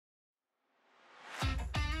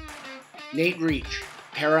Nate Riech,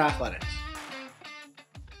 para-athletics.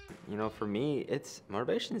 You know, for me,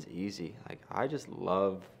 motivation is easy. Like, I just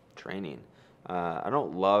love training. I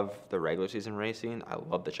don't love the regular season racing. I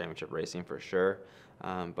love the championship racing for sure.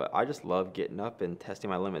 But I just love getting up and testing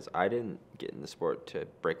my limits. I didn't get in the sport to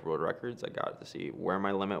break world records. I got to see where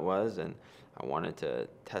my limit was, and I wanted to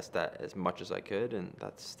test that as much as I could, and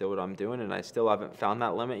that's still what I'm doing. And I still haven't found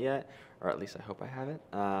that limit yet, or at least I hope I haven't.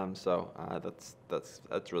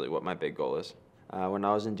 That's really what my big goal is. When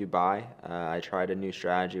I was in Dubai, I tried a new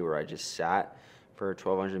strategy where I just sat for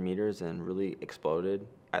 1,200 meters and really exploded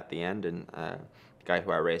at the end. And the guy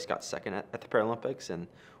who I raced got second at the Paralympics, and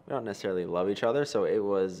we don't necessarily love each other, so it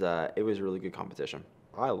was really good competition.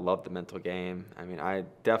 I love the mental game. I mean, I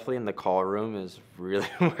definitely in the call room is really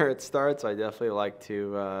where it starts. I definitely like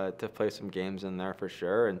to play some games in there for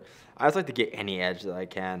sure, and I just like to get any edge that I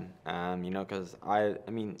can. Because I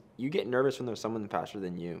mean, you get nervous when there's someone faster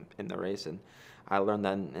than you in the race, and I learned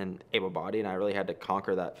that in able body, and I really had to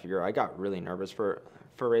conquer that fear. I got really nervous for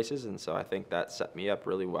races, and so I think that set me up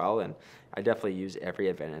really well, and I definitely use every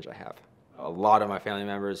advantage I have. A lot of my family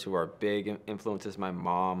members who are big influences. My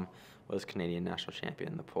mom was Canadian national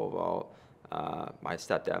champion in the pole vault. My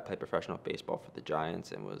stepdad played professional baseball for the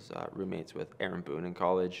Giants and was roommates with Aaron Boone in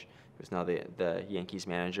college, who's now the Yankees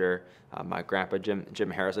manager. My grandpa,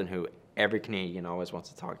 Jim Harrison, who every Canadian always wants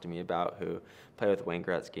to talk to me about, who played with Wayne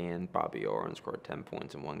Gretzky and Bobby Orr and scored 10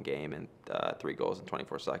 points in one game and 3 goals in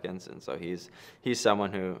 24 seconds. And so he's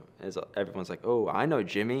someone who is, everyone's like, oh, I know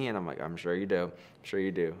Jimmy. And I'm like, I'm sure you do. I'm sure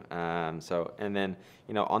you do. And then,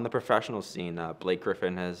 on the professional scene, Blake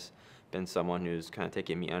Griffin has been someone who's kind of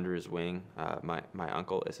taken me under his wing. My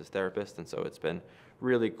uncle is his therapist, and so it's been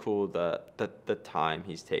really cool the time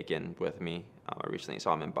he's taken with me. I recently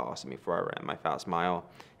saw him in Boston before I ran my fast mile,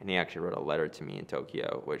 and he actually wrote a letter to me in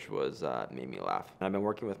Tokyo, which was made me laugh. And I've been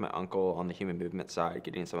working with my uncle on the human movement side,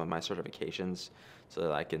 getting some of my certifications so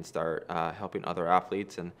that I can start helping other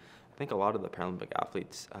athletes. And I think a lot of the Paralympic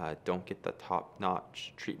athletes don't get the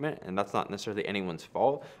top-notch treatment, and that's not necessarily anyone's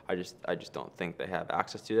fault. I just don't think they have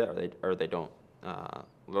access to that, or they don't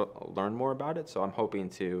learn more about it. So I'm hoping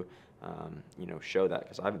to show that,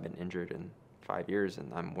 because I haven't been injured in 5 years,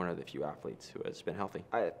 and I'm one of the few athletes who has been healthy.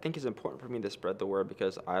 I think it's important for me to spread the word,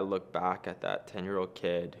 because I look back at that 10-year-old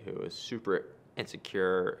kid who was super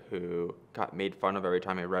insecure, who got made fun of every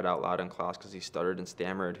time he read out loud in class because he stuttered and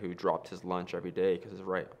stammered, who dropped his lunch every day because his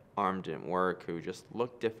right arm didn't work, who just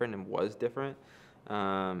looked different and was different.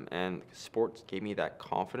 And sports gave me that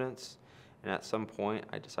confidence. And at some point,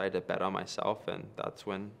 I decided to bet on myself, and that's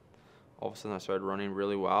when all of a sudden I started running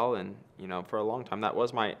really well. And for a long time, that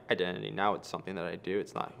was my identity. Now it's something that I do.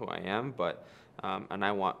 It's not who I am, but and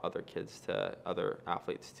I want other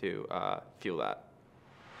athletes to feel that.